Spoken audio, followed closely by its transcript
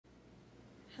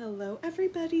Hello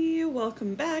everybody,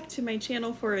 welcome back to my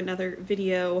channel for another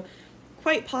video.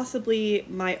 Quite possibly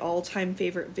my all-time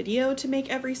favorite video to make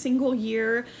every single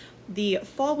year, the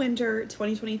Fall/Winter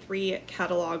 2023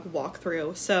 catalog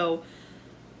walkthrough. So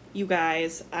you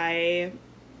guys, I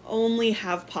only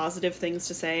have positive things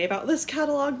to say about this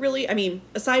catalog, really. I mean,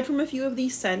 aside from a few of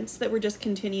these scents that were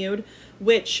discontinued,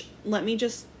 which, let me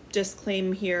just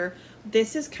disclaim here,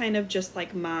 this is kind of just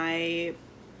like my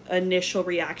initial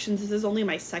reactions. This is only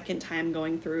my second time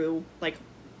going through like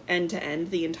end to end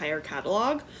the entire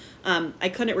catalog. I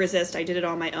couldn't resist. I did it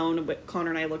on my own.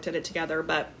 Connor and I looked at it together,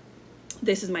 but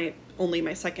this is only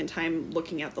my second time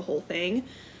looking at the whole thing.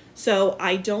 So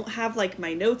I don't have like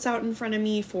my notes out in front of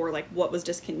me for like what was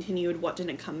discontinued, what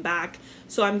didn't come back.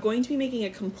 So I'm going to be making a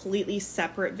completely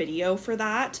separate video for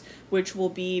that, which will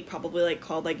be probably like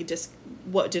called like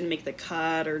what didn't make the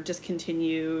cut or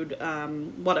discontinued,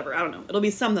 whatever, I don't know. It'll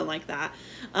be something like that.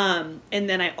 And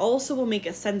then I also will make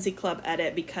a Scentsy Club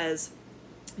edit because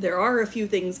there are a few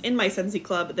things in my Scentsy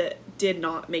Club that did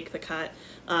not make the cut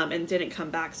and didn't come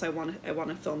back. So I want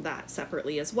to film that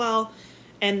separately as well.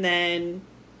 And then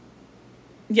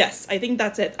yes, I think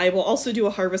that's it. I will also do a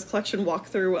Harvest Collection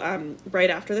walkthrough right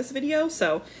after this video,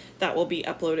 so that will be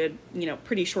uploaded, you know,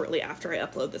 pretty shortly after I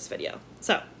upload this video.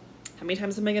 So, how many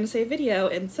times am I going to say video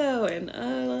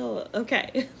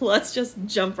okay, let's just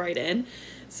jump right in.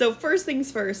 So first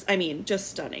things first, I mean, just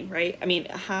stunning, right? I mean,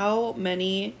 how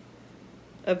many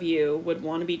of you would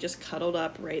want to be just cuddled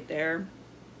up right there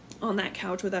on that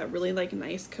couch with that really like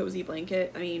nice cozy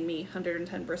blanket? I mean, me,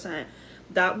 110%.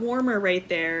 That warmer right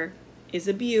there is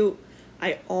a beaut.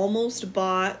 I almost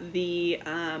bought the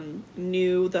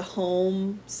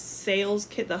home sales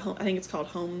kit, I think it's called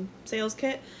home sales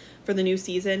kit for the new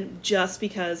season, just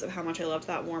because of how much I loved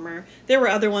that warmer. There were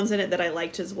other ones in it that I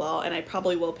liked as well, and I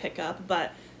probably will pick up,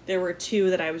 but there were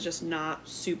two that I was just not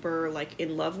super like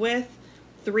in love with.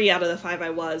 3 out of the 5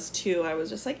 I was. 2 I was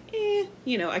just like,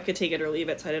 you know, I could take it or leave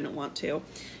it, so I didn't want to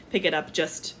pick it up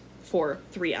just for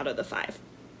 3 out of the 5.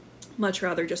 Much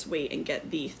rather just wait and get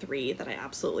the 3 that I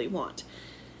absolutely want.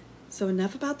 So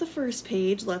enough about the first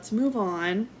page, let's move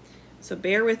on. So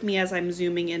bear with me as I'm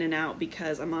zooming in and out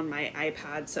because I'm on my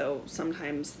iPad, so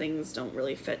sometimes things don't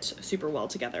really fit super well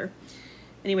together.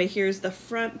 Anyway, here's the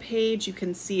front page. You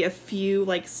can see a few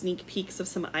like sneak peeks of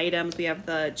some items. We have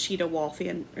the cheetah wall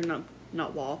fan, or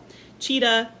not wall,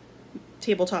 cheetah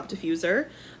tabletop diffuser.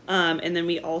 And then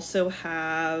we also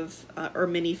have, or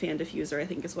mini fan diffuser, I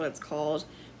think is what it's called.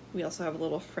 We also have a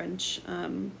little French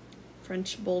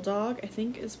bulldog, I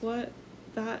think is what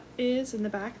that is in the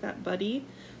back, that buddy.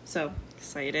 So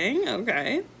exciting,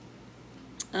 okay.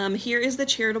 Here is the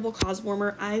charitable cause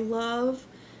warmer. I love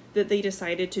that they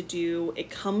decided to do, it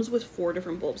comes with 4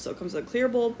 different bulbs. So it comes with a clear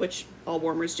bulb, which all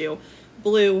warmers do,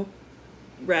 blue,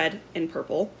 red, and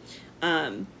purple.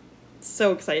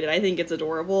 So excited. I think it's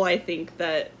adorable. I think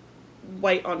that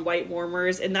white on white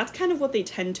warmers, and that's kind of what they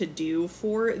tend to do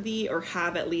for the, or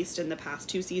have at least in the past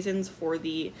 2 seasons for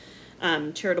the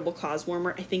charitable cause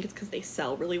warmer. I think it's because they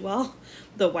sell really well.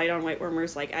 The white on white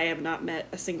warmers, like I have not met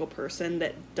a single person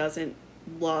that doesn't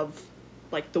love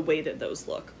like the way that those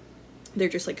look. They're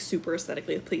just like super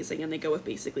aesthetically pleasing and they go with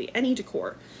basically any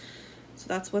decor. So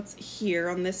that's what's here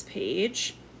on this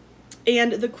page.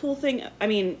 And the cool thing, I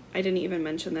mean, I didn't even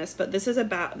mention this, but this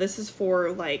is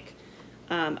for like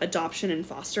adoption and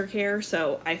foster care.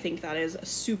 So I think that is a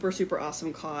super, super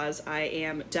awesome cause. I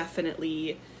am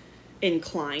definitely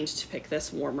inclined to pick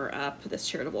this warmer up, this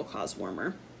charitable cause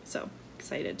warmer. So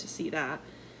excited to see that.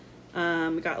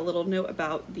 Got a little note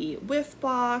about the whiff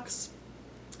box,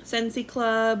 Scentsy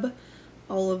Club,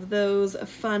 all of those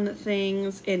fun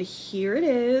things. And here it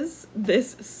is,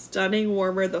 this stunning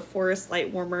warmer, the Forest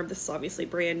Light warmer. This is obviously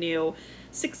brand new,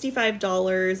 $65,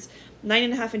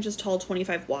 9.5 inches tall,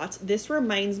 25 watts. This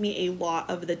reminds me a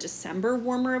lot of the December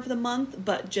warmer of the month,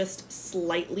 but just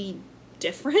slightly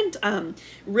different.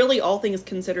 Really, all things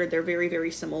considered, they're very,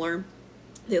 very similar.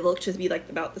 They look to be like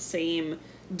about the same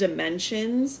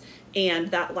dimensions, and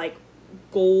that like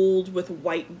gold with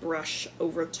white brush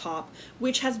over top,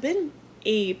 which has been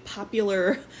a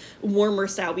popular warmer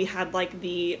style. We had like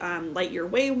the Light Your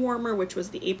Way warmer, which was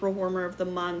the April warmer of the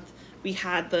month. We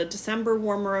had the December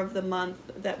warmer of the month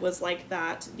that was like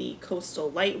that, the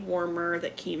Coastal Light warmer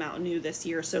that came out new this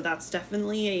year. So that's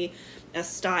definitely a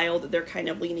style that they're kind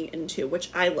of leaning into,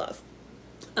 which I love.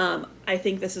 I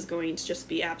think this is going to just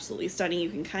be absolutely stunning.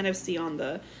 You can kind of see on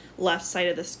the left side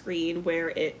of the screen where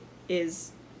it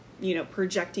is, you know,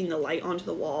 projecting the light onto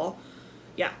the wall.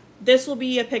 Yeah, this will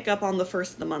be a pickup on the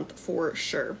 1st of the month for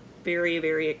sure. very,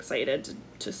 very excited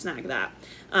to snag that.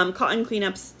 Cotton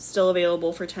cleanups still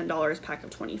available for $10, pack of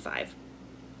 25.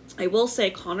 I will say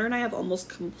Connor and I have almost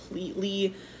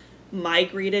completely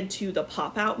migrated to the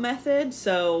pop-out method.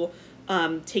 So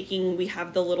we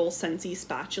have the little Scentsy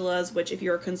spatulas, which if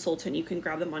you're a consultant, you can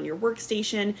grab them on your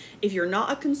workstation. If you're not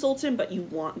a consultant, but you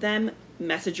want them,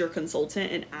 message your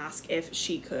consultant and ask if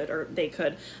she could, or they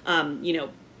could, you know,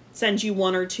 send you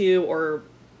one or two, or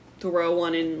throw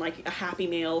one in like a Happy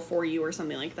Mail for you or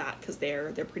something like that, because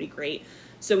they're pretty great.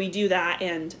 So we do that,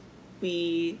 and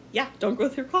we, yeah, don't go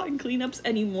through cotton cleanups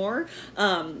anymore.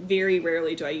 Very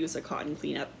rarely do I use a cotton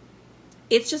cleanup.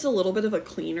 It's just a little bit of a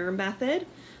cleaner method.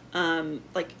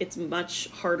 Like it's much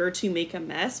harder to make a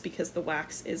mess because the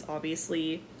wax is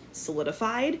obviously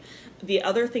solidified. The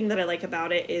other thing that I like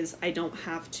about it is I don't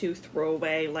have to throw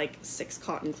away like 6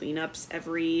 cotton cleanups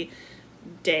every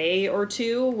day or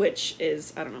two, which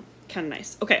is, I don't know, kind of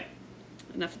nice. Okay,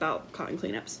 enough about cotton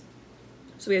cleanups.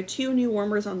 So we have 2 new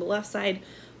warmers on the left side.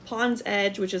 Pond's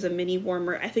Edge, which is a mini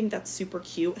warmer. I think that's super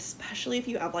cute, especially if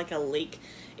you have like a lake.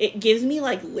 It gives me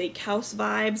like lake house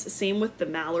vibes. Same with the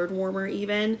Mallard warmer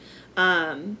even.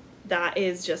 That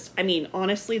is just, I mean,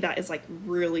 honestly, that is like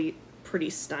really pretty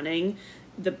stunning.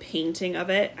 The painting of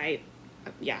it,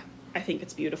 yeah, I think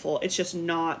it's beautiful. It's just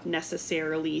not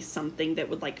necessarily something that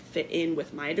would like fit in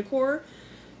with my decor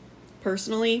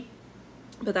personally.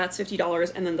 But that's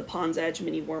 $50, and then the Pond's Edge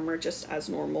mini warmer, just as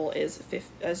normal, is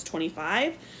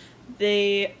 $25.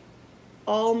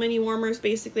 All mini warmers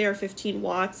basically are 15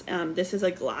 watts. This is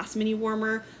a glass mini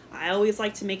warmer. I always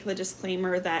like to make the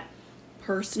disclaimer that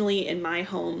personally in my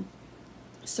home,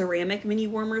 ceramic mini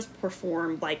warmers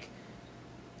perform like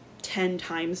 10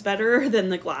 times better than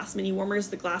the glass mini warmers.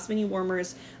 The glass mini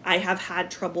warmers, I have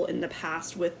had trouble in the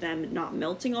past with them not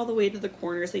melting all the way to the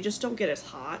corners. They just don't get as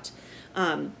hot.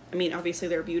 I mean, obviously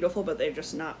they're beautiful, but they're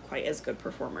just not quite as good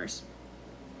performers.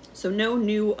 So no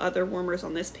new other warmers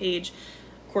on this page.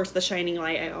 Of course, the Shining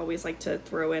Light, I always like to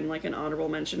throw in like an honorable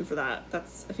mention for that.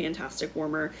 That's a fantastic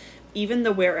warmer. Even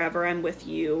the Wherever I'm With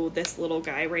You, this little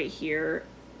guy right here,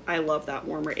 I love that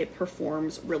warmer. It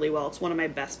performs really well. It's one of my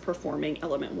best performing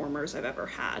element warmers I've ever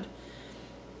had.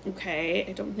 Okay,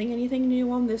 I don't think anything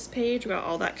new on this page. We got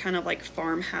all that kind of like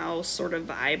farmhouse sort of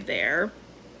vibe there.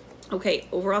 Okay,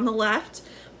 over on the left,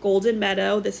 Golden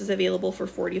Meadow. This is available for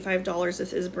 $45.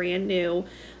 This is brand new.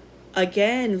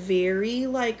 Again, very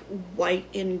like white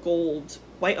and gold,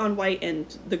 white on white,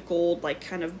 and the gold like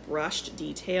kind of brushed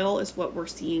detail is what we're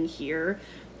seeing here.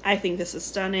 I think this is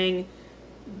stunning.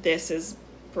 This is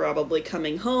probably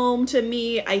coming home to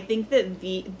me. I think that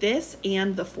this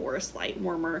and the Forest Light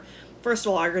warmer, first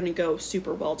of all, are going to go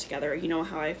super well together. You know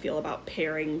how I feel about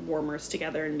pairing warmers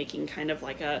together and making kind of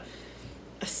like a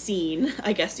scene,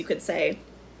 I guess you could say.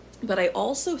 But I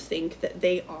also think that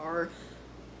they are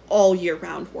all year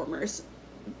round warmers.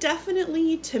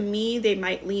 Definitely, to me, they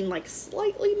might lean like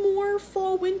slightly more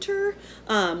fall winter,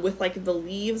 with like the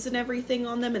leaves and everything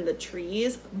on them and the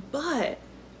trees, but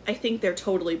I think they're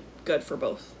totally good for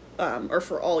both, or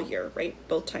for all year, right?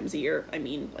 Both times a year. I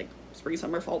mean, like spring,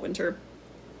 summer, fall, winter,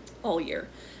 all year.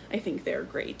 I think they're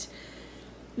great.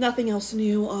 Nothing else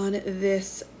new on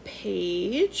this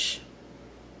page.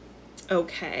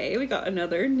 Okay, we got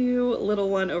another new little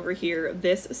one over here.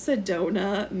 This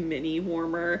Sedona mini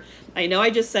warmer. I know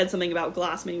I just said something about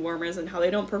glass mini warmers and how they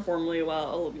don't perform really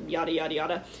well, yada, yada,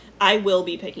 yada. I will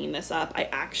be picking this up. I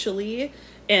actually,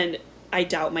 and I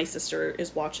doubt my sister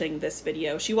is watching this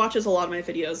video. She watches a lot of my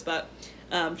videos, but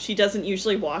she doesn't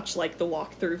usually watch like the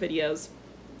walkthrough videos,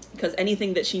 because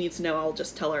anything that she needs to know, I'll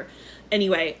just tell her.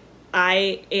 Anyway,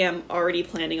 I am already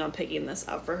planning on picking this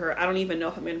up for her. I don't even know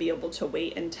if I'm going to be able to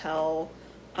wait until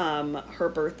her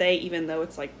birthday, even though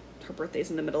it's like her birthday's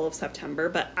in the middle of September.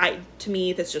 But to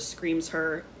me, this just screams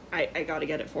her. I got to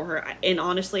get it for her. And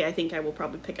honestly, I think I will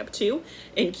probably pick up 2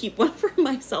 and keep one for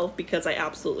myself because I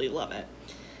absolutely love it.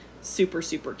 Super,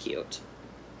 super cute.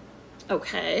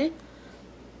 Okay.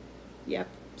 Yep.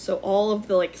 So all of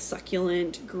the like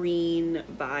succulent green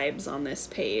vibes on this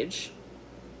page.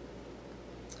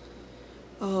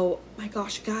 Oh my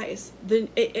gosh, guys,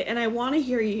 and I want to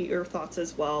hear your thoughts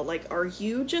as well. Like, are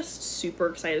you just super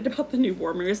excited about the new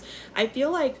warmers? I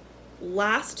feel like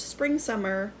last spring,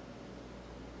 summer,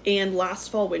 and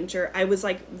last fall, winter, I was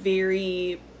like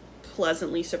very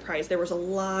pleasantly surprised. There was a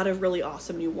lot of really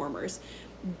awesome new warmers.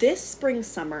 This spring,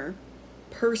 summer,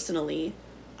 personally,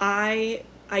 I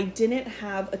didn't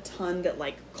have a ton that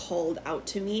like called out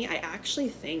to me. I actually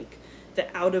think that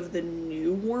out of the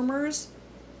new warmers,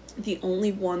 the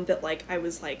only one that like I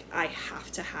was like, I have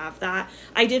to have that.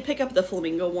 I did pick up the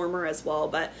flamingo warmer as well,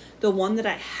 but the one that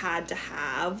I had to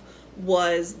have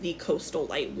was the Coastal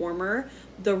Light Warmer.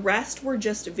 The rest were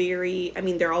just very, I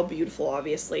mean, they're all beautiful,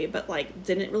 obviously, but like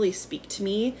didn't really speak to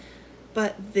me.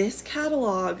 But this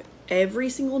catalog, every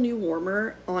single new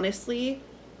warmer, honestly,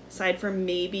 aside from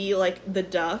maybe like the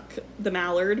duck, the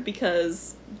mallard,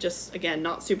 because just, again,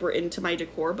 not super into my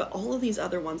decor, but all of these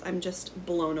other ones I'm just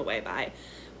blown away by.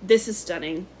 This is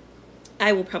stunning.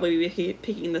 I will probably be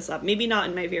picking this up. Maybe not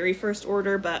in my very first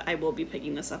order, but I will be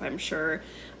picking this up, I'm sure.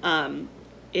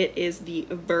 It is the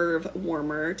Verve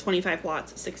Warmer, 25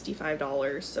 watts,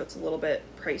 $65, so it's a little bit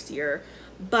pricier.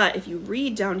 But if you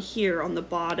read down here on the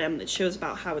bottom, it shows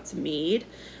about how it's made.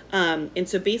 And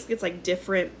so basically it's like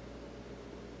different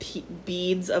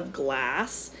beads of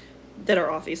glass that are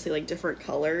obviously like different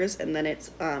colors, and then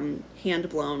it's hand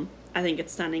blown. I think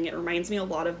it's stunning. It reminds me a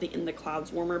lot of the In the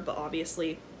Clouds warmer, but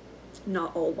obviously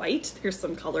not all white. There's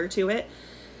some color to it.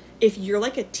 If you're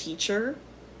like a teacher,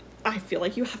 I feel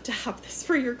like you have to have this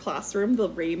for your classroom. The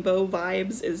rainbow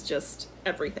vibes is just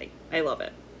everything. I love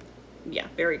it. Yeah,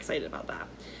 very excited about that.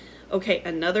 Okay,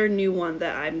 another new one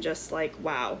that I'm just like,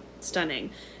 wow,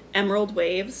 stunning. Emerald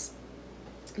Waves,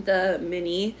 the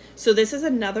mini. So this is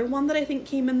another one that I think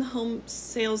came in the home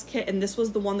sales kit, and this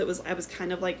was the one that I was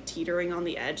kind of like teetering on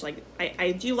the edge. Like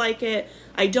I do like it.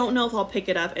 I don't know if I'll pick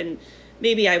it up, and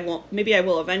maybe I won't. Maybe I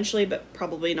will eventually, but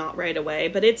probably not right away.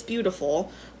 But it's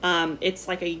beautiful. It's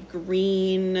like a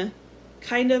green,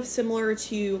 kind of similar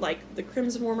to like the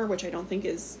Crimson Warmer, which I don't think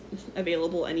is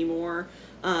available anymore.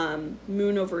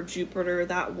 Moon over Jupiter,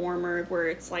 that warmer, where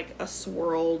it's like a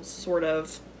swirled sort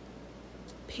of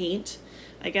paint,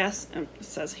 I guess. It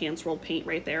says hand swirled paint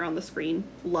right there on the screen.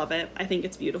 Love it. I think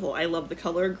it's beautiful. I love the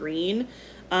color green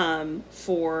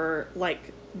for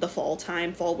like the fall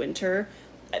time, fall winter,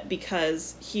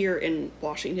 because here in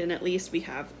Washington at least we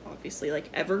have obviously like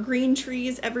evergreen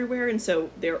trees everywhere, and so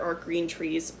there are green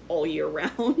trees all year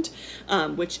round,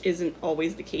 which isn't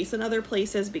always the case in other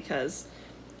places because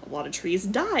a lot of trees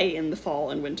die in the fall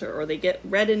and winter, or they get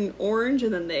red and orange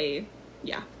and then they,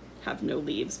 yeah, have no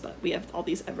leaves. But we have all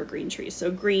these evergreen trees,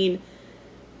 so green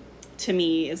to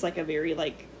me is like a very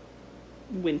like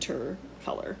winter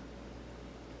color.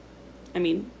 I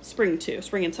mean spring too,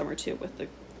 spring and summer too, with the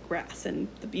grass and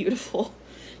the beautiful,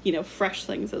 you know, fresh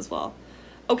things as well.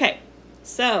 Okay,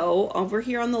 so over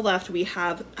here on the left we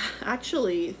have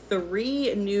actually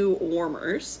 3 new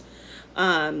warmers.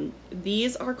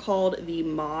 These are called the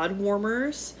Mod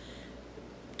Warmers,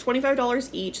 $25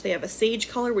 each. They have a sage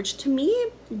color, which to me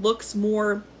looks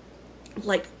more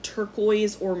like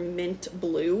turquoise or mint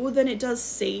blue than it does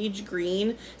sage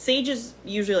green. Sage is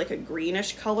usually like a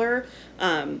greenish color.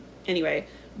 Anyway,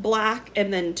 black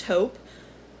and then taupe.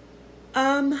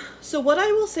 So what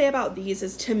I will say about these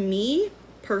is, to me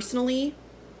personally,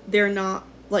 they're not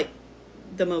like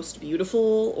the most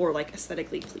beautiful or like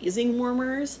aesthetically pleasing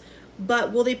warmers,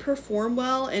 but will they perform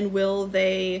well, and will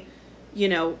they, you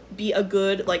know, be a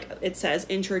good, like it says,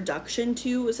 introduction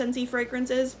to Scentsy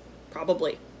fragrances?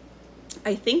 Probably.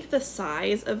 I think the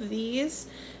size of these,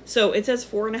 so it says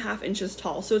 4.5 inches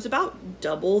tall, so it's about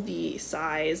double the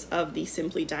size of the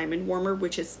Simply Diamond Warmer,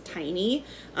 which is tiny.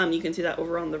 You can see that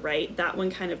over on the right. That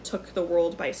one kind of took the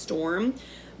world by storm.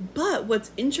 But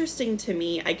what's interesting to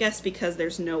me, I guess because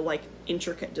there's no like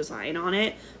intricate design on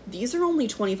it, these are only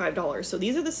 $25. So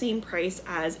these are the same price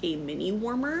as a mini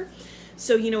warmer.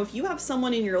 So, you know, if you have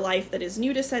someone in your life that is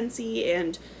new to Scentsy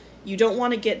and you don't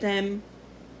want to get them,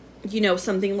 you know,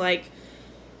 something like,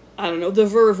 I don't know, the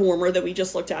Verve warmer that we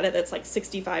just looked at, that's like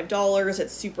 $65.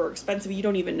 It's super expensive. You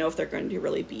don't even know if they're going to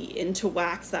really be into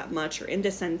wax that much or into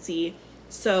Scentsy.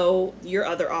 So your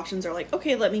other options are like,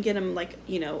 okay, let me get them like,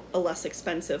 you know, a less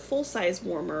expensive full-size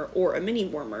warmer or a mini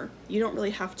warmer. You don't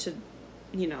really have to,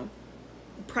 you know,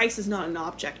 price is not an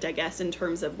object, I guess, in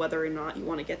terms of whether or not you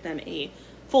want to get them a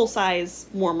full-size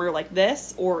warmer like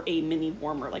this or a mini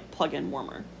warmer, like plug-in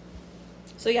warmer.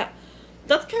 So yeah,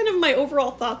 that's kind of my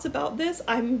overall thoughts about this.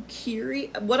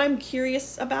 What I'm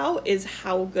curious about is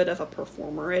how good of a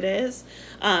performer it is.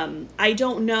 I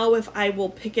don't know if I will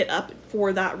pick it up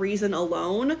for that reason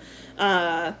alone.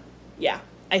 Yeah,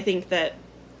 I think that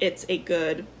it's a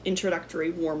good introductory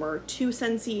warmer to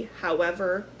Scentsy.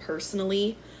 However,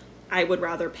 personally, I would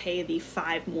rather pay the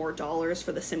 $5 more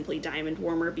for the Simply Diamond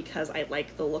warmer because I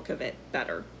like the look of it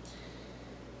better.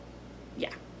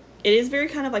 Yeah. It is very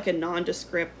kind of like a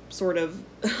nondescript sort of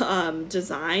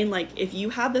design. Like if you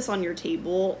had this on your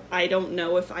table, I don't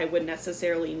know if I would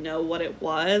necessarily know what it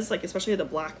was. Like especially the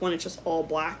black one, it's just all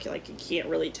black. Like you can't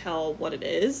really tell what it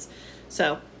is.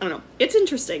 So I don't know. It's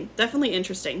interesting. Definitely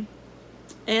interesting.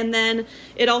 And then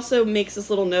it also makes this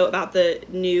little note about the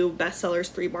new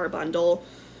bestsellers 3-bar bundle.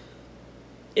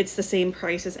 it's the same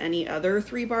price as any other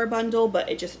 3-bar bundle, but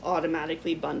it just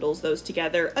automatically bundles those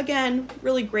together. Again,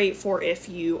 really great for if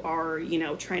you are, you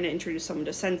know, trying to introduce someone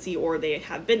to Scentsy, or they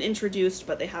have been introduced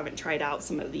but they haven't tried out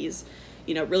some of these,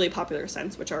 you know, really popular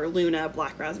scents, which are Luna,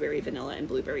 Black Raspberry, Vanilla, and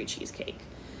Blueberry Cheesecake.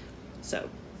 So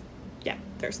yeah,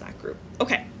 there's that group.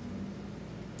 Okay,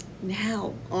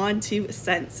 now on to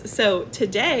scents. So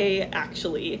today,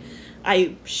 actually,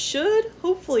 I should,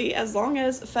 hopefully, as long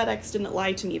as FedEx didn't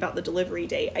lie to me about the delivery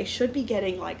date, I should be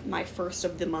getting like my first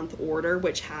of the month order,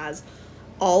 which has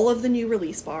all of the new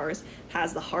release bars,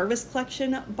 has the Harvest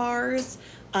Collection bars,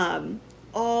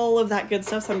 all of that good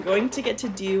stuff. So I'm going to get to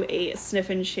do a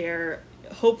sniff and share,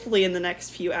 hopefully in the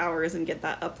next few hours, and get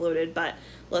that uploaded. But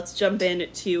let's jump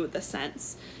into the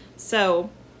scents. So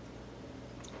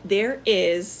there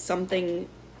is something,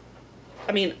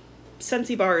 I mean,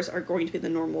 Scentsy bars are going to be the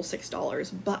normal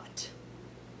 $6, but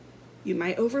you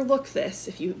might overlook this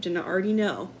if you didn't already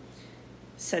know.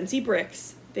 Scentsy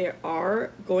bricks, they are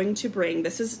going to bring,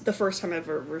 this is the first time I've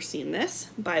ever seen this,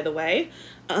 by the way,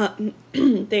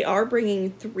 they are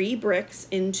bringing 3 bricks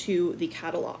into the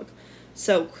catalog.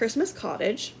 So Christmas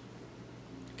Cottage,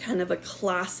 kind of a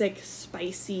classic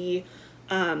spicy,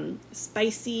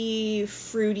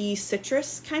 fruity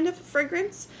citrus kind of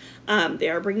fragrance. They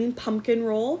are bringing Pumpkin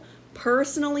Roll.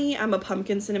 Personally, I'm a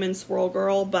pumpkin cinnamon swirl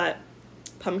girl, but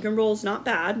pumpkin roll is not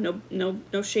bad.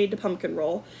 No shade to pumpkin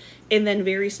roll. And then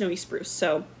Very Snowy Spruce.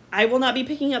 So I will not be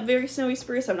picking up Very Snowy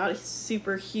Spruce. I'm not a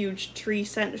super huge tree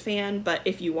scent fan, but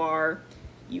if you are,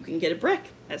 you can get a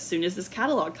brick as soon as this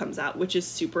catalog comes out, which is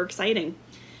super exciting.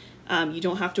 You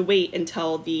don't have to wait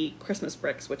until the Christmas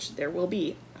bricks, which there will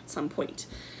be at some point.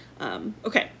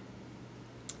 Okay,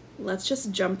 let's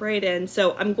just jump right in.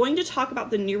 So I'm going to talk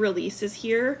about the new releases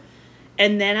here,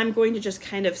 and then I'm going to just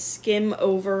kind of skim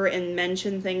over and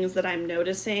mention things that I'm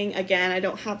noticing. Again, I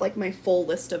don't have like my full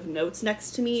list of notes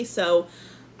next to me, so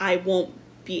I won't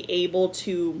be able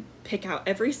to pick out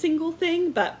every single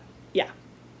thing, but yeah.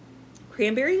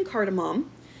 Cranberry and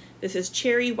cardamom. This is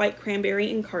cherry, white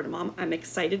cranberry, and cardamom. I'm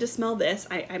excited to smell this.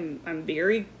 I'm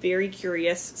very, very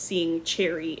curious seeing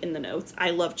cherry in the notes.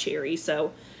 I love cherry,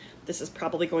 so this is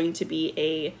probably going to be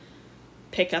a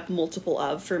pick up multiple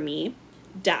of for me.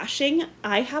 Dashing,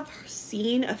 I have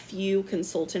seen a few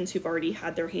consultants who've already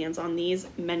had their hands on these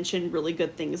mention really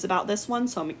good things about this one,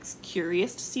 so I'm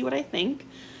curious to see what I think.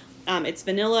 It's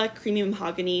vanilla, creamy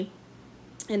mahogany,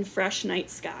 and fresh night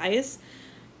skies.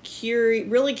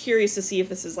 Really curious to see if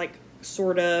this is like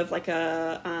sort of like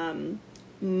a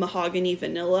mahogany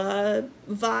vanilla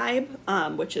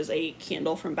vibe, which is a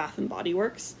candle from Bath and Body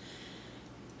Works.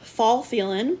 Fall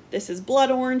Feelin', this is blood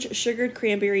orange, sugared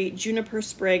cranberry, juniper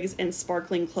sprigs, and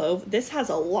sparkling clove. This has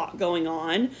a lot going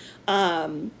on.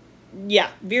 Yeah,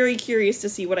 very curious to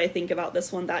see what I think about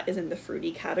this one. That is in the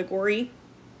fruity category.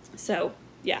 So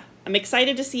yeah, I'm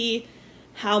excited to see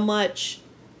how much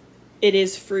it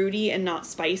is fruity and not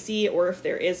spicy, or if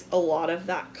there is a lot of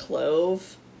that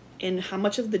clove, and how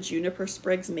much of the juniper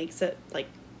sprigs makes it like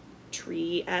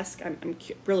tree-esque. I'm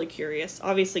really curious.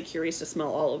 Obviously curious to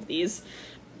smell all of these.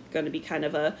 Going to be kind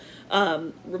of a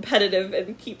repetitive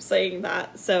and keep saying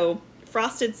that. So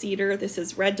frosted cedar, this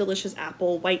is red delicious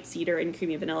apple, white cedar, and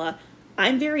creamy vanilla.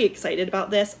 I'm very excited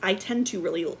about this. I tend to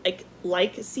really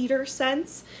like cedar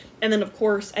scents, and then of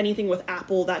course anything with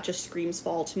apple, that just screams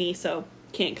fall to me, so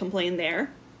can't complain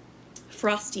there.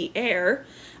 Frosty air,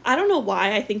 I don't know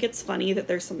why, I think it's funny that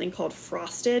there's something called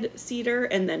frosted cedar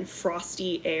and then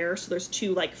frosty air, so there's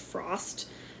 2 like frost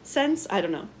scents. I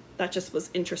don't know, that just was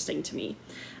interesting to me.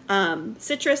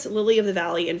 Citrus, lily of the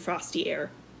valley, and frosty air.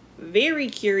 Very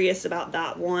curious about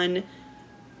that one.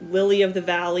 Lily of the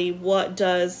valley, what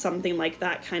does something like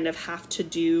that kind of have to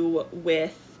do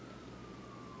with,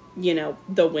 you know,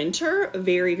 the winter?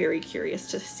 Very, very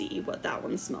curious to see what that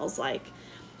one smells like.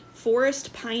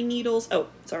 Forest pine needles, oh,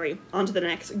 sorry, on to the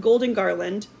next. Golden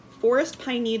garland, forest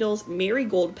pine needles,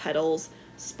 marigold petals,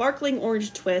 sparkling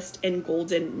orange twist, and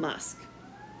golden musk.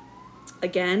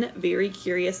 Again, very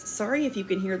curious. Sorry if you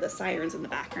can hear the sirens in the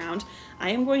background. I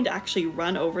am going to actually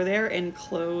run over there and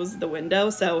close the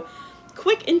window. So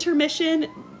quick intermission.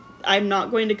 I'm not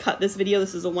going to cut this video.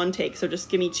 This is a one take, so just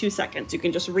give me 2 seconds. You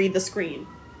can just read the screen.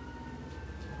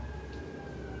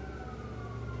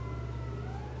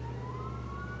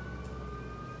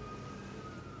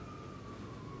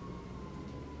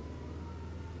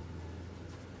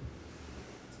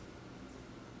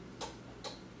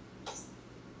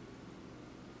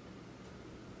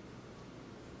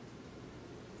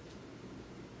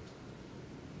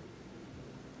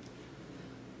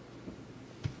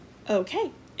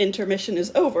 Okay, intermission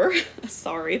is over.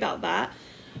 Sorry about that.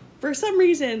 For some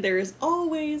reason, there is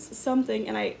always something,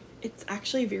 and it's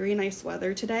actually very nice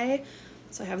weather today,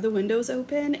 so I have the windows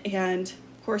open, and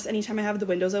of course, anytime I have the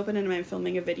windows open and I'm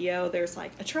filming a video, there's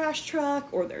like a trash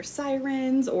truck, or there's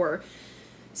sirens, or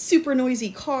super noisy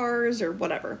cars, or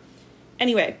whatever.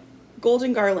 Anyway,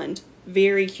 Golden Garland,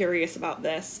 very curious about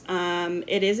this.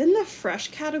 It is in the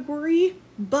fresh category,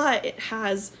 but it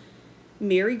has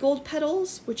marigold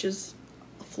petals, which is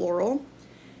floral.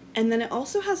 And then it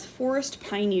also has forest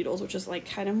pine needles, which is like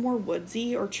kind of more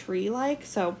woodsy or tree-like.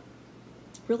 So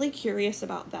really curious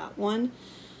about that one.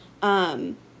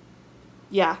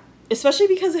 Yeah, especially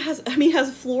because it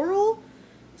has floral,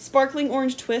 sparkling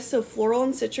orange twist, so floral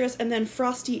and citrus, and then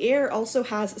Frosty Air also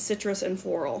has citrus and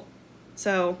floral.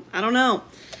 So I don't know.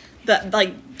 That,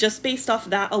 like, just based off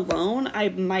that alone, I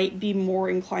might be more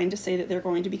inclined to say that they're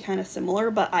going to be kind of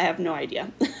similar, but I have no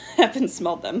idea. I haven't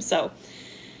smelled them, so.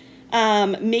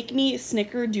 Make Me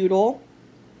Snickerdoodle.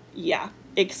 Yeah,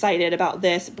 excited about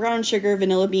this. Brown sugar,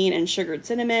 vanilla bean, and sugared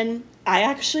cinnamon. I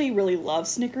actually really love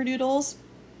snickerdoodles.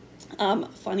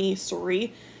 Funny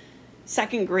story.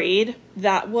 2nd grade,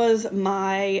 that was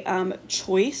my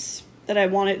choice that I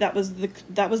wanted. That was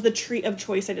the treat of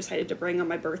choice I decided to bring on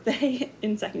my birthday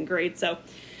in 2nd grade. So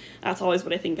that's always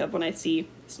what I think of when I see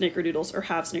snickerdoodles or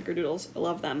have snickerdoodles. I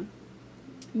love them.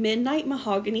 Midnight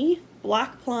Mahogany,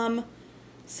 Black Plum,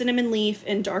 Cinnamon Leaf,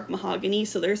 and Dark Mahogany.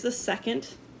 So there's the second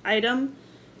item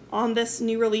on this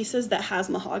new releases that has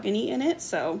mahogany in it.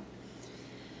 So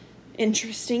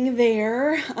interesting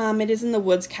there. It is in the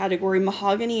woods category.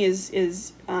 Mahogany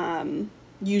is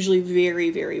usually very,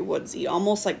 very woodsy,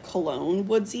 almost like cologne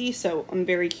woodsy. So I'm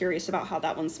very curious about how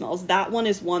that one smells. That one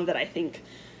is one that I think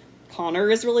Connor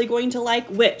is really going to like,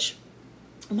 which,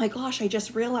 oh my gosh, I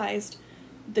just realized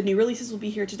the new releases will be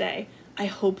here today. I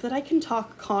hope that I can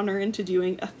talk Connor into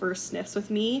doing a first sniffs with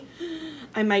me.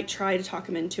 I might try to talk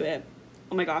him into it.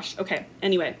 Oh my gosh. Okay.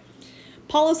 Anyway,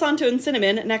 Palo Santo and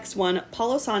cinnamon. Next one,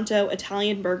 Palo Santo,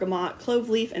 Italian bergamot, clove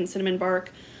leaf, and cinnamon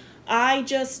bark. I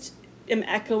just am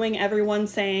echoing everyone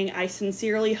saying I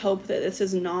sincerely hope that this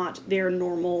is not their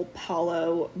normal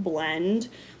Palo blend,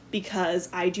 because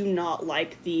I do not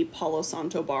like the Palo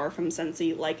Santo bar from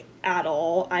Scentsy, like, at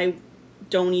all. I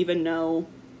don't even know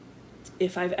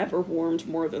if I've ever warmed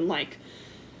more than like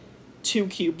 2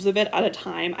 cubes of it at a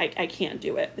time. I can't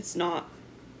do it. It's not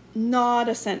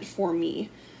a scent for me.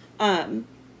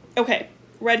 Okay,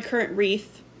 Red Currant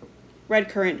Wreath, Red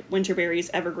Currant, Winterberries,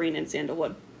 Evergreen, and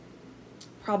Sandalwood.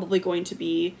 Probably going to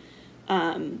be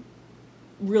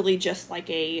really just like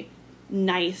a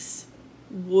nice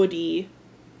woody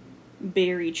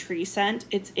berry tree scent.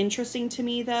 It's interesting to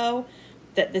me though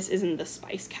that this is in the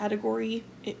spice category.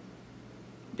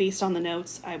 Based on the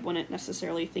notes, I wouldn't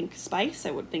necessarily think spice.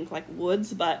 I would think like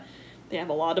woods, but they have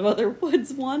a lot of other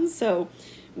woods ones. So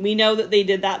we know that they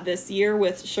did that this year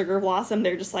with Sugar Blossom.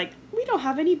 They're just like, we don't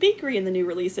have any bakery in the new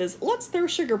releases. Let's throw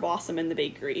Sugar Blossom in the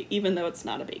bakery, even though it's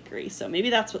not a bakery. So maybe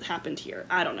that's what happened here.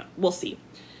 I don't know. We'll see.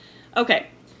 Okay,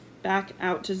 back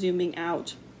out to zooming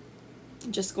out.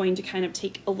 Just going to kind of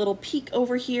take a little peek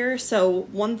over here. So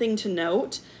one thing to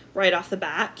note right off the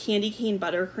bat, Candy Cane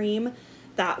Buttercream.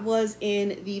 That was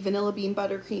in the Vanilla Bean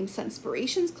Buttercream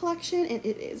Scentspirations collection, and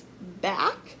it is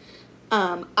back.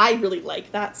 I really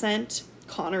like that scent.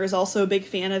 Connor is also a big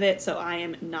fan of it, so I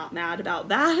am not mad about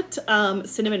that.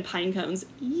 Cinnamon Pine Cones,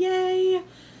 yay!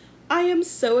 I am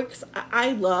so excited.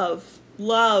 I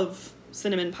love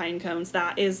Cinnamon Pine Cones.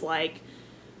 That is like,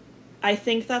 I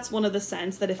think that's one of the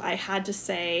scents that if I had to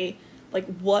say, like,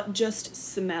 what just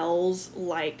smells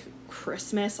like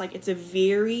Christmas, like, it's a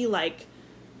very, like,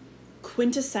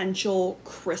 quintessential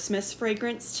Christmas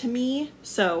fragrance to me.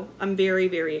 So I'm very,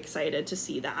 very excited to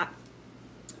see that.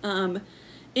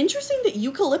 Interesting that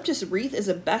Eucalyptus Wreath is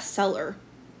a bestseller.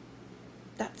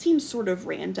 That seems sort of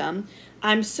random.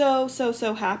 I'm so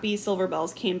happy Silver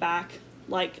Bells came back.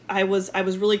 Like, I was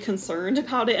really concerned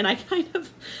about it, and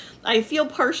I feel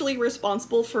partially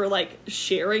responsible for, like,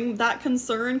 sharing that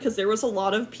concern, because there was a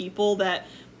lot of people that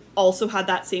also had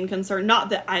that same concern. Not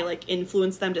that I, like,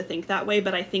 influenced them to think that way,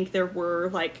 but I think there were,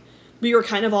 like, we were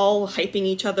kind of all hyping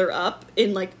each other up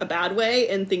in, like, a bad way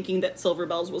and thinking that Silver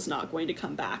Bells was not going to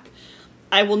come back.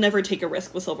 I will never take a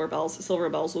risk with Silver Bells. Silver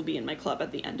Bells will be in my club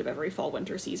at the end of every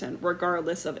fall-winter season,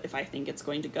 regardless of if I think it's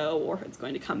going to go or if it's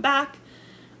going to come back.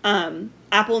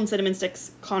 Apple and Cinnamon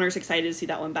Sticks, Connor's excited to see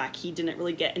that one back. He didn't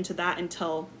really get into that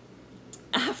until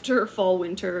after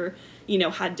fall-winter, you know,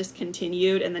 had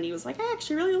discontinued, and then he was like, I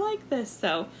actually really like this,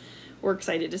 so we're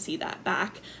excited to see that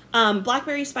back.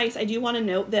 Blackberry Spice, I do want to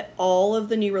note that all of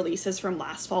the new releases from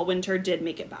last fall-winter did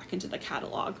make it back into the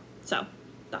catalog, so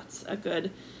that's a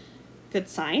good Good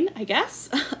sign, I guess.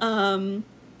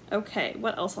 Okay,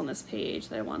 what else on this page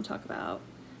that I want to talk about?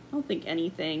 I don't think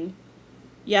anything.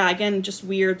 Yeah, again, just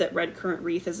weird that red currant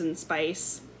wreath is in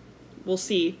spice. We'll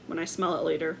see when I smell it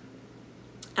later.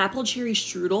 Apple cherry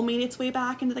strudel made its way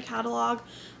back into the catalog.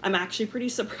 I'm actually pretty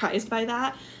surprised by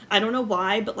that. I don't know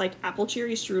why, but like apple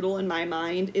cherry strudel in my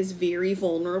mind is very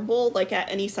vulnerable. Like at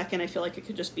any second, I feel like it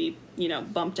could just be, you know,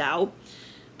 bumped out.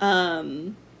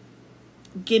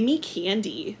 Gimme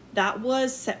Candy. That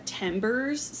was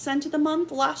September's scent of the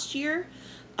month last year.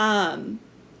 I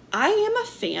am a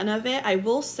fan of it. I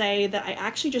will say that I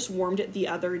actually just warmed it the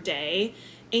other day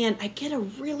and I get a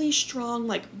really strong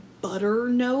like butter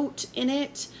note in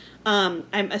it. I'm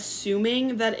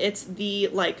assuming that it's the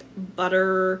like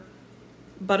butter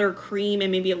cream and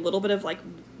maybe a little bit of like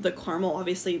the caramel.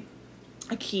 Obviously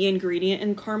a key ingredient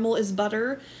in caramel is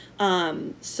butter.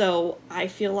 So I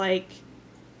feel like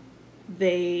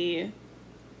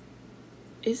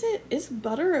is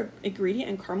butter an ingredient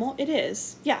in caramel? It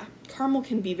is. Yeah, caramel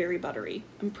can be very buttery.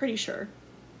 I'm pretty sure.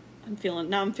 I'm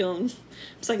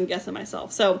second guessing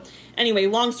myself. So anyway,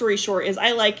 long story short is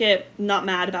I like it, not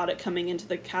mad about it coming into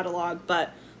the catalog,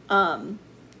 but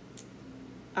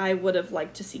I would have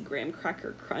liked to see Graham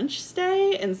Cracker Crunch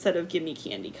stay instead of Gimme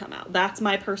Candy come out. That's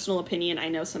my personal opinion. I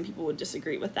know some people would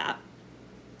disagree with that.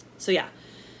 So yeah,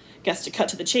 guess to cut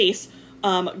to the chase,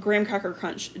 Graham Cracker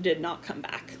Crunch did not come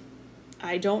back.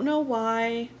 I don't know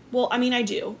why. Well, I mean, I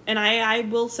do. And I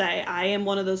will say I am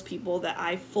one of those people that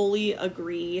I fully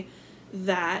agree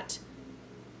that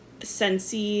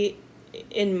Scentsy,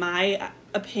 in my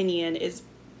opinion, is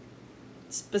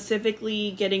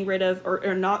specifically getting rid of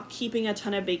or not keeping a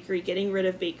ton of bakery, getting rid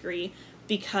of bakery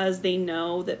because they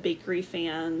know that bakery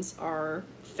fans are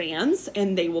fans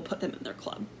and they will put them in their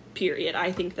club, period.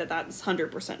 I think that that's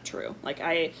 100% true. Like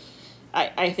I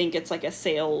think it's like a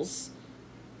sales,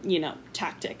 you know,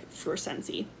 tactic for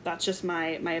Scentsy. That's just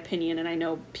my opinion, and I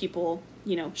know people,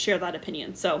 you know, share that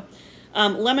opinion. So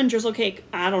lemon drizzle cake,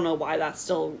 I don't know why that's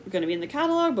still going to be in the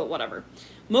catalog, but whatever.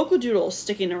 Mocha Doodle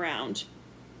sticking around.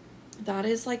 That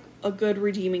is like a good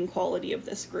redeeming quality of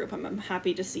this group. I'm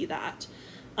happy to see that.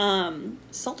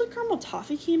 Salted caramel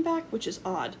toffee came back, which is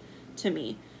odd to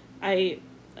me.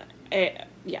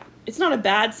 Yeah, it's not a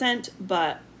bad scent,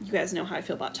 but you guys know how I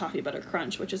feel about toffee butter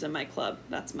crunch, which is in my club.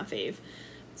 That's my fave.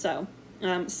 So,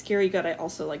 Scary Good, I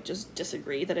also like just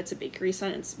disagree that it's a bakery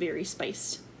scent. It's very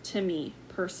spiced to me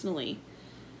personally.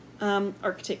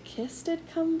 Arctic Kiss did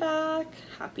come back.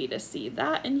 Happy to see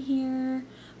that in here.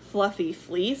 Fluffy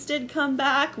Fleece did come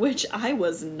back, which I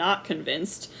was not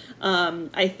convinced.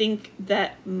 I think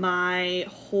that my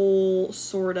whole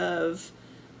sort of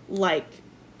like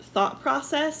thought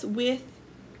process with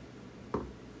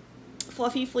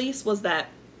Fluffy Fleece was that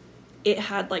it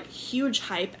had like huge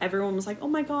hype. Everyone was like, oh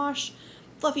my gosh,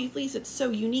 Fluffy Fleece, it's so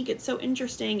unique, it's so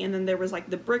interesting. And then there was like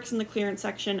the bricks in the clearance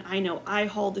section. I know I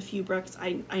hauled a few bricks.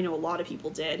 I know a lot of people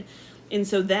did. And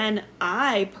so then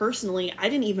I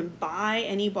didn't even buy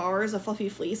any bars of Fluffy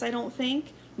Fleece, I don't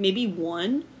think. Maybe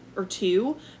one or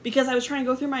two, because I was trying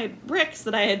to go through my bricks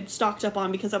that I had stocked up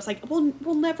on because I was like,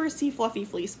 we'll never see Fluffy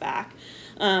Fleece back.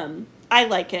 I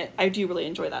like it. I do really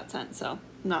enjoy that scent, so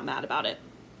I'm not mad about it.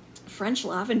 French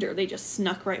Lavender, they just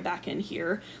snuck right back in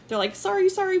here. They're like, sorry,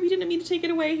 we didn't mean to take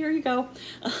it away. Here you go.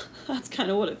 That's kind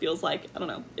of what it feels like. I don't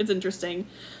know. It's interesting.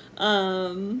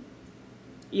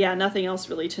 Yeah, nothing else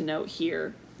really to note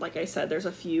here. Like I said, there's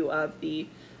a few of the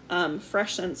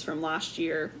fresh scents from last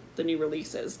year, the new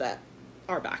releases that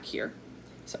are back here.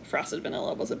 So Frosted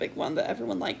Vanilla was a big one that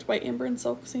everyone liked. White Amber and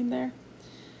Silk, same there.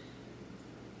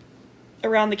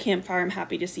 Around the Campfire, I'm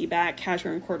happy to see back.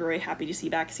 Cashmere and Corduroy, happy to see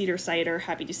back. Cedar Cider,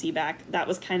 happy to see back. That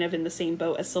was kind of in the same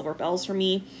boat as Silver Bells for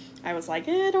me. I was like,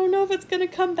 I don't know if it's going to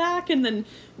come back. And then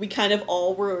we kind of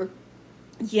all were,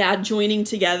 yeah, joining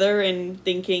together and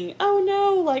thinking, oh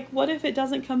no, like, what if it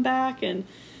doesn't come back? And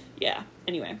yeah,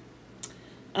 anyway.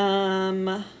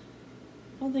 I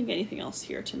don't think anything else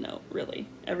here to note, really.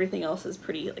 Everything else is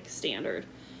pretty, like, standard.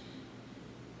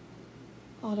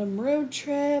 Autumn Road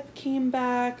Trip came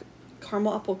back.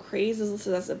 Caramel Apple Craze is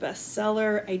listed as a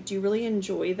bestseller. I do really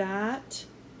enjoy that.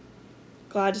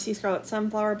 Glad to see Scarlet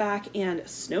Sunflower back. And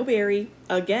Snowberry,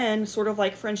 again, sort of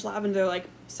like French Lavender, like,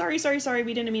 sorry,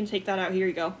 we didn't mean to take that out. Here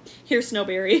you go. Here's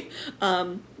Snowberry.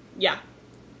 Yeah,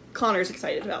 Connor's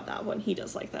excited about that one. He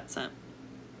does like that scent.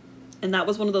 And that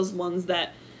was one of those ones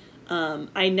that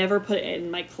I never put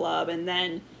in my club. And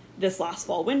then this last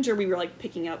fall, winter, we were like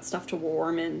picking out stuff to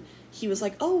warm and he was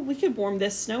like, oh, we could warm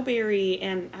this snowberry.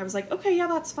 And I was like, okay, yeah,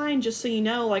 that's fine. Just so you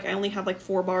know, like, I only have like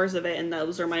 4 bars of it, and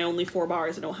those are my only 4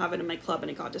 bars. I don't have it in my club,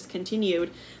 and it got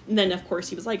discontinued. And then, of course,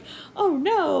 he was like, oh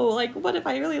no, like, what if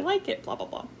I really like it? Blah, blah,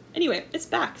 blah. Anyway, it's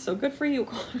back, so good for you,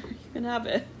 Connor. You can have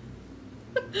it.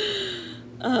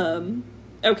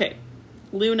 Okay.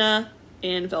 Luna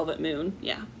and Velvet Moon.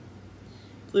 Yeah.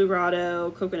 Blue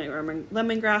Grotto, Coconut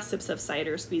Lemongrass, Sips of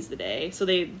Cider, Squeeze the Day. So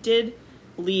they did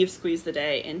leave Squeeze the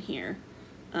Day in here.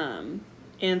 And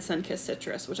Sunkissed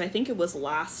Citrus, which I think it was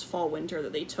last fall winter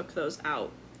that they took those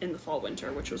out in the fall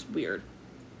winter, which was weird.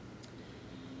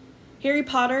 Harry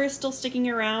Potter is still sticking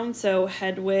around, so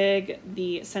Hedwig,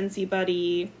 the Scentsy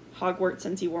Buddy, Hogwarts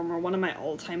Scentsy Warmer, one of my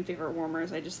all-time favorite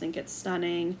warmers. I just think it's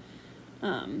stunning.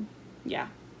 Yeah,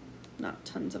 not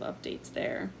tons of updates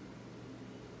there.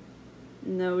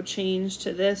 No change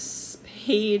to this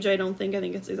page, I don't think. I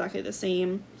think it's exactly the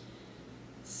same.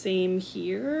 Same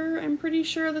here. I'm pretty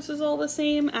sure this is all the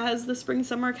same as the Spring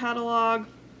Summer catalog.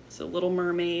 So Little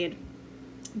Mermaid,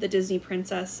 the Disney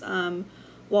Princess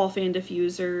wall fan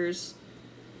diffusers.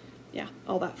 Yeah,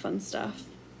 all that fun stuff.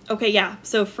 Okay, yeah,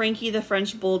 so Frankie the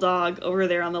French Bulldog over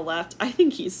there on the left. I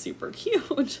think he's super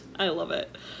cute. I love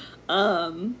it.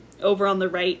 Over on the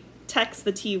right, Tex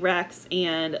the T-Rex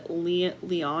and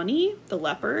Leonie the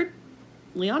Leopard.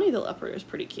 Leonie the Leopard is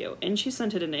pretty cute, and she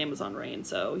sent it in Amazon Rain,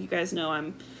 so you guys know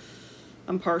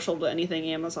I'm partial to anything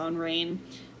Amazon Rain.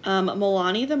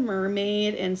 Milani the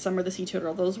Mermaid and Summer the Sea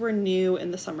Turtle, those were new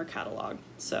in the summer catalog,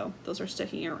 so those are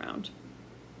sticking around.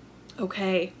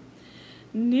 Okay,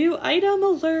 new item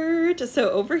alert. So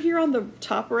over here on the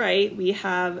top right, we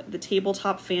have the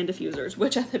tabletop fan diffusers,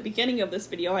 which at the beginning of this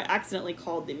video, I accidentally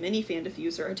called the mini fan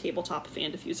diffuser a tabletop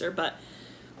fan diffuser, but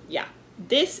yeah,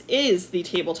 this is the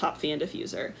tabletop fan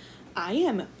diffuser. I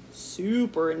am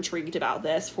super intrigued about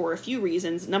this for a few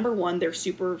reasons. Number one, they're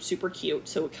super, super cute.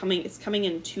 So it's coming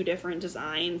in 2 different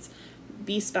designs,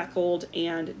 Bee Speckled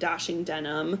and Dashing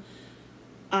Denim.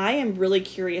 I am really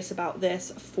curious about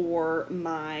this for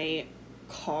my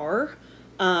car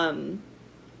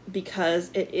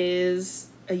because it is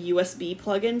a USB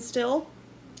plug-in still,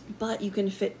 but you can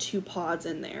fit 2 pods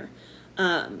in there.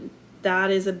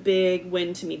 That is a big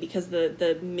win to me because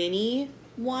the mini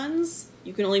ones,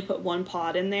 you can only put 1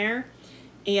 pod in there.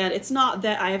 And it's not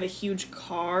that I have a huge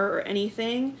car or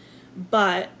anything,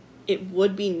 but it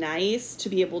would be nice to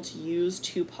be able to use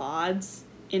 2 pods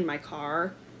in my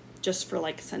car just for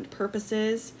like scent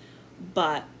purposes.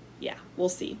 But yeah, we'll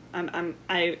see. I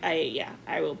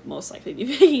will most likely be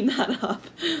picking that up.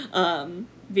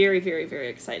 Very, very, very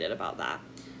excited about that.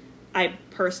 I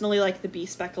personally like the Bee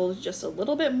Speckled just a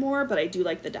little bit more, but I do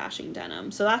like the Dashing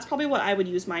Denim. So that's probably what I would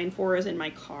use mine for, is in my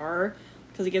car,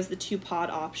 because it gives the 2 pod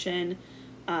option.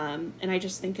 And I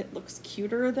just think it looks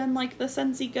cuter than like the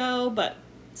Scentsy Go, but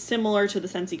similar to the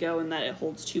Scentsy Go in that it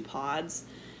holds 2 pods.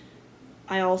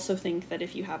 I also think that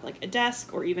if you have like a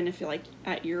desk, or even if you're like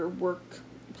at your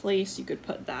workplace, you could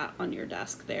put that on your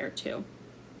desk there too.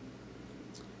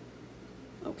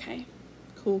 Okay,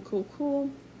 cool, cool, cool.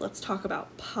 Let's talk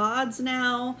about pods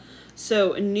now.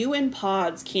 So new in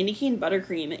pods, Candy Cane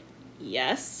Buttercream.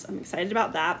 Yes, I'm excited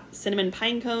about that. Cinnamon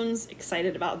Pine Cones,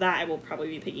 excited about that. I will probably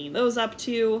be picking those up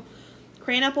too.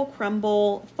 Crayon Apple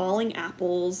Crumble, Falling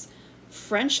Apples,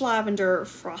 French Lavender,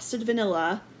 Frosted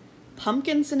Vanilla,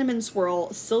 Pumpkin Cinnamon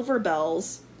Swirl, Silver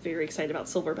Bells, very excited about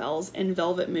Silver Bells, and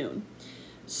Velvet Moon.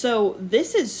 So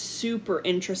this is super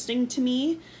interesting to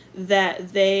me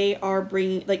that they are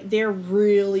bringing, like, they're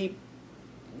really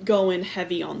going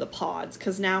heavy on the pods,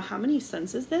 because now how many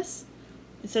scents is this?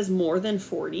 It says more than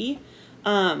 40.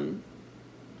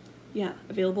 Yeah,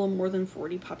 available in more than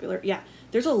 40 popular. Yeah,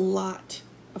 there's a lot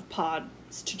of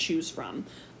pods to choose from,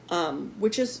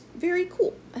 which is very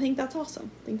cool. I think that's awesome.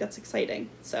 I think that's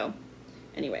exciting. So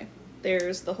anyway,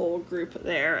 there's the whole group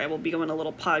there. I will be going a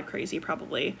little pod crazy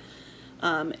probably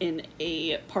in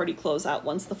a party closeout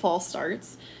once the fall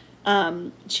starts.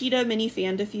 Cheetah Mini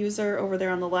Fan Diffuser over there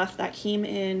on the left, that came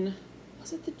in,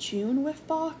 was it the June whiff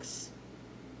box?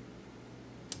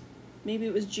 Maybe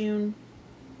it was June.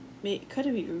 It could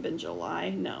have even been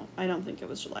July. No, I don't think it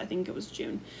was July. I think it was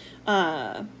June.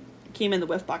 Came in the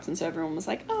whiff box, and so everyone was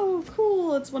like, oh,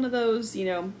 cool. It's one of those, you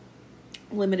know,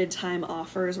 limited time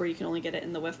offers where you can only get it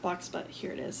in the whiff box, but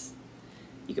here it is.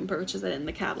 You can purchase it in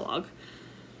the catalog.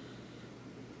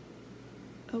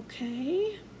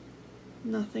 Okay.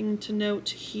 Nothing to note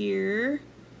here.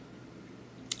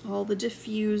 All the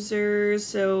diffusers,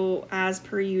 so as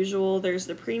per usual, there's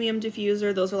the premium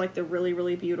diffuser. Those are like the really,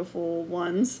 really beautiful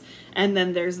ones. And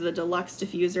then there's the deluxe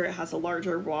diffuser. It has a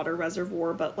larger water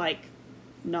reservoir, but like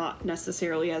not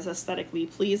necessarily as aesthetically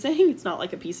pleasing. It's not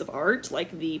like a piece of art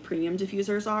like the premium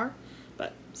diffusers are,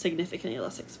 but significantly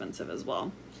less expensive as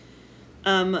well.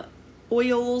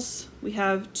 Oils, we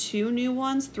have three new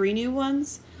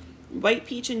ones. White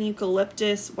peach and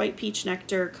eucalyptus, white peach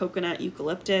nectar, coconut,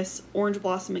 eucalyptus, orange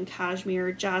blossom and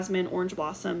cashmere, jasmine, orange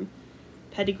blossom,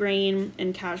 petitgrain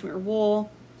and cashmere wool,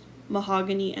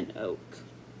 mahogany and oak,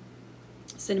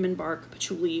 cinnamon bark,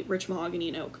 patchouli, rich mahogany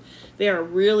and oak. They are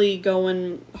really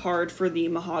going hard for the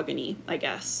mahogany, I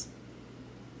guess.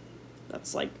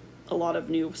 That's like a lot of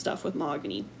new stuff with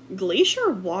mahogany. Glacier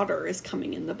water is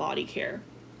coming in the body care.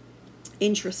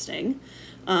 Interesting.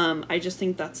 I just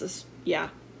think that's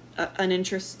an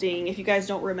interesting, if you guys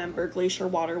don't remember, Glacier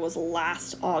Water was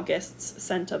last August's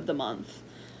scent of the month.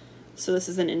 So this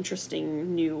is an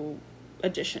interesting new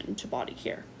addition to body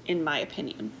care, in my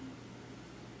opinion.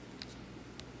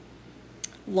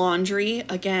 Laundry,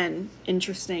 again,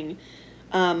 interesting.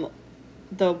 The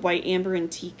white amber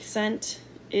antique scent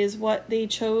is what they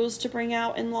chose to bring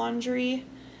out in laundry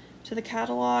to the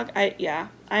catalog.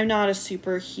 I'm not a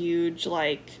super huge,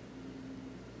 like,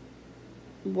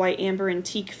 white amber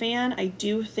antique fan. I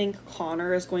do think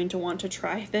Connor is going to want to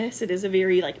try this. It is a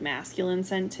very like masculine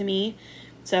scent to me,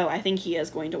 so I think he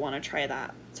is going to want to try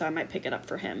that, so I might pick it up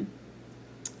for him.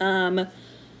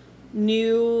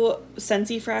 New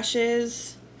Scentsy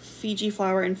Freshes, Fiji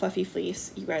Flower and Fluffy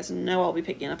Fleece. You guys know I'll be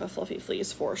picking up a Fluffy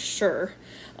Fleece for sure.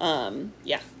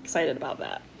 Yeah, excited about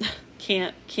that.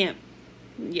 Can't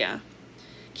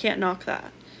knock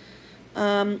that.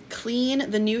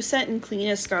 Clean, the new scent in Clean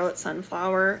is Scarlet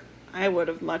Sunflower. I would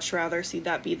have much rather see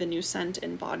that be the new scent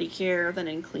in body care than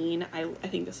in Clean. I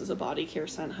think this is a body care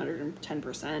scent,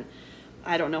 110%.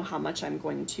 I don't know how much I'm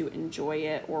going to enjoy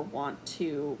it or want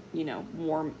to, you know,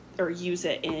 warm or use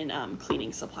it in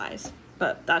cleaning supplies,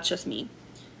 but that's just me.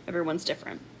 Everyone's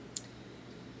different.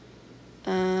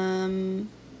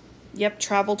 Yep,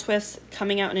 Travel Twist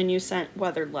coming out in a new scent,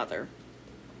 Weathered Leather.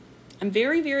 I'm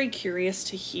very, very curious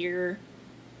to hear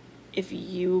if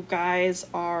you guys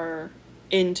are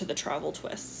into the travel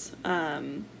twists.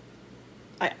 I'm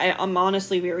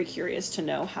honestly very curious to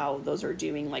know how those are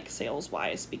doing, like,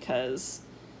 sales-wise, because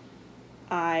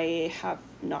I have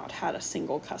not had a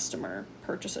single customer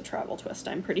purchase a travel twist,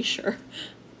 I'm pretty sure.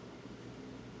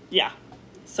 Yeah.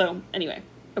 So, anyway.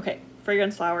 Okay.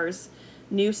 Fragrance Flowers.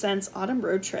 New Scents, Autumn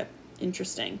Road Trip.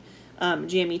 Interesting.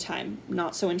 GME Time.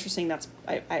 Not so interesting. That's...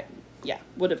 yeah,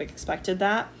 would have expected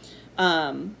that.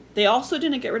 They also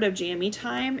didn't get rid of Jammy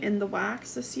Time in the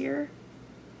wax this year.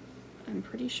 I'm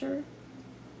pretty sure.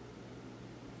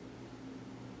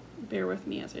 Bear with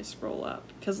me as I scroll up.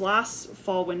 Because last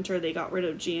fall, winter, they got rid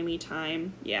of Jammy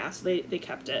Time. Yeah, so they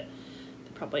kept it.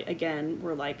 They probably, again,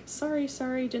 were like, sorry,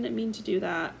 didn't mean to do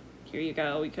that. Here you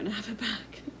go, you can have it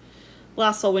back.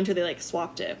 Last fall, winter, they, like,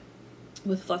 swapped it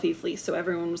with Fluffy Fleece. So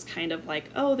everyone was kind of like,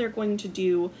 oh, they're going to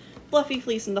do Fluffy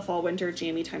Fleece in the fall, winter,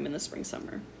 Jammy Time in the spring,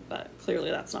 summer. But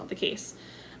clearly that's not the case.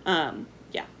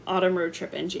 Yeah, Autumn Road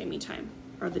Trip and Jammy Time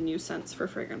are the new scents for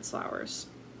Fragrance Flowers.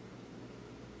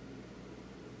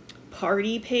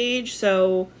 Party page.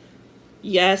 So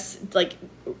yes, like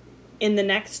in the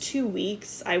next 2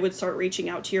 weeks, I would start reaching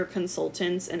out to your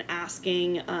consultants and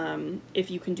asking if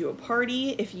you can do a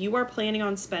party. If you are planning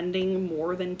on spending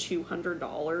more than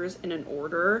 $200 in an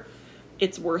order,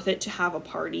 it's worth it to have a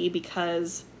party,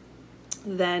 because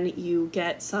then you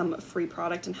get some free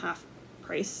product and half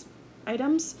price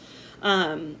items.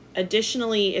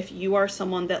 Additionally, if you are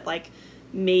someone that, like,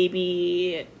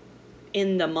 maybe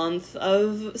in the month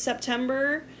of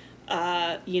September,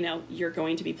 you know, you're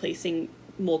going to be placing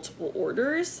multiple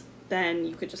orders, then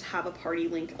you could just have a party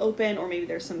link open, or maybe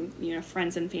there's some, you know,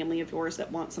 friends and family of yours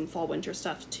that want some fall winter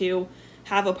stuff too.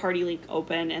 Have a party link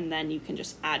open, and then you can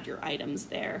just add your items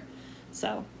there.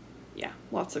 So yeah,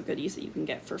 lots of goodies that you can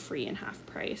get for free and half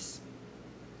price.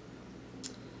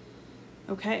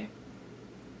 Okay.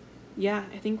 Yeah,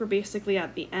 I think we're basically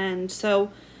at the end.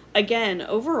 So again,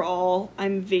 overall,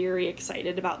 I'm very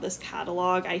excited about this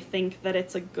catalog. I think that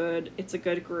it's a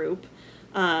good group.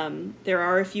 There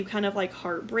are a few kind of like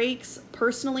heartbreaks.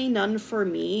 Personally, none for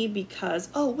me, because,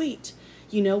 oh wait,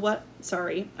 you know what?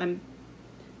 Sorry,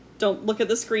 don't look at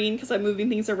the screen because I'm moving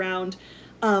things around.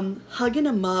 Hug in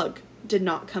a Mug did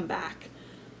not come back.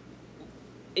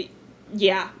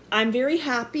 Yeah, I'm very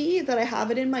happy that I have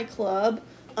it in my club.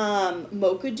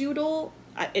 Mocha Doodle,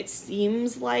 it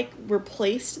seems like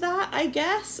replaced that, I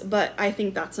guess, but I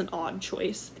think that's an odd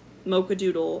choice. Mocha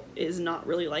Doodle is not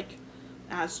really like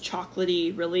as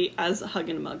chocolatey really as Hug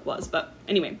in a Mug was, but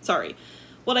anyway, sorry.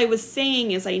 What I was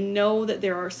saying is I know that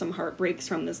there are some heartbreaks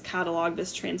from this catalog,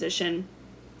 this transition.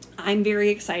 I'm very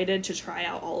excited to try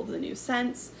out all of the new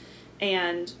scents,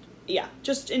 and yeah,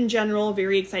 just in general,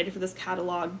 very excited for this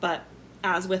catalog. But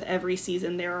as with every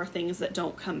season, there are things that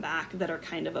don't come back that are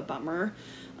kind of a bummer.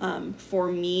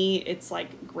 For me, it's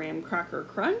like Graham Cracker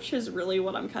Crunch is really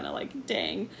what I'm kind of like,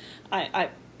 dang.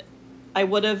 I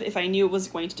would have, if I knew it was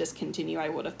going to discontinue, I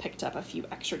would have picked up a few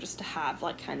extra just to have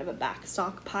like kind of a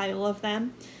backstock pile of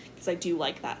them, because I do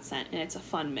like that scent and it's a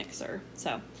fun mixer.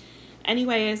 So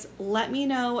anyways, let me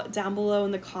know down below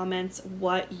in the comments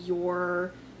what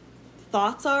your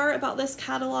thoughts are about this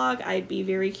catalog. I'd be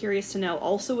very curious to know.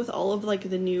 Also, with all of like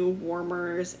the new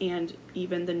warmers and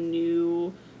even the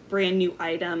new brand new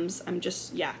items, I'm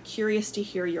just, yeah, curious to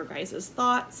hear your guys'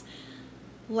 thoughts.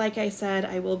 Like I said,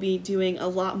 I will be doing a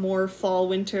lot more fall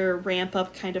winter ramp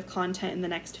up kind of content in the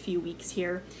next few weeks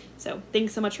here. So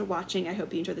thanks so much for watching. I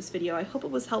hope you enjoyed this video. I hope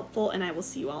it was helpful, and I will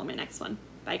see you all in my next one.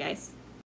 Bye guys.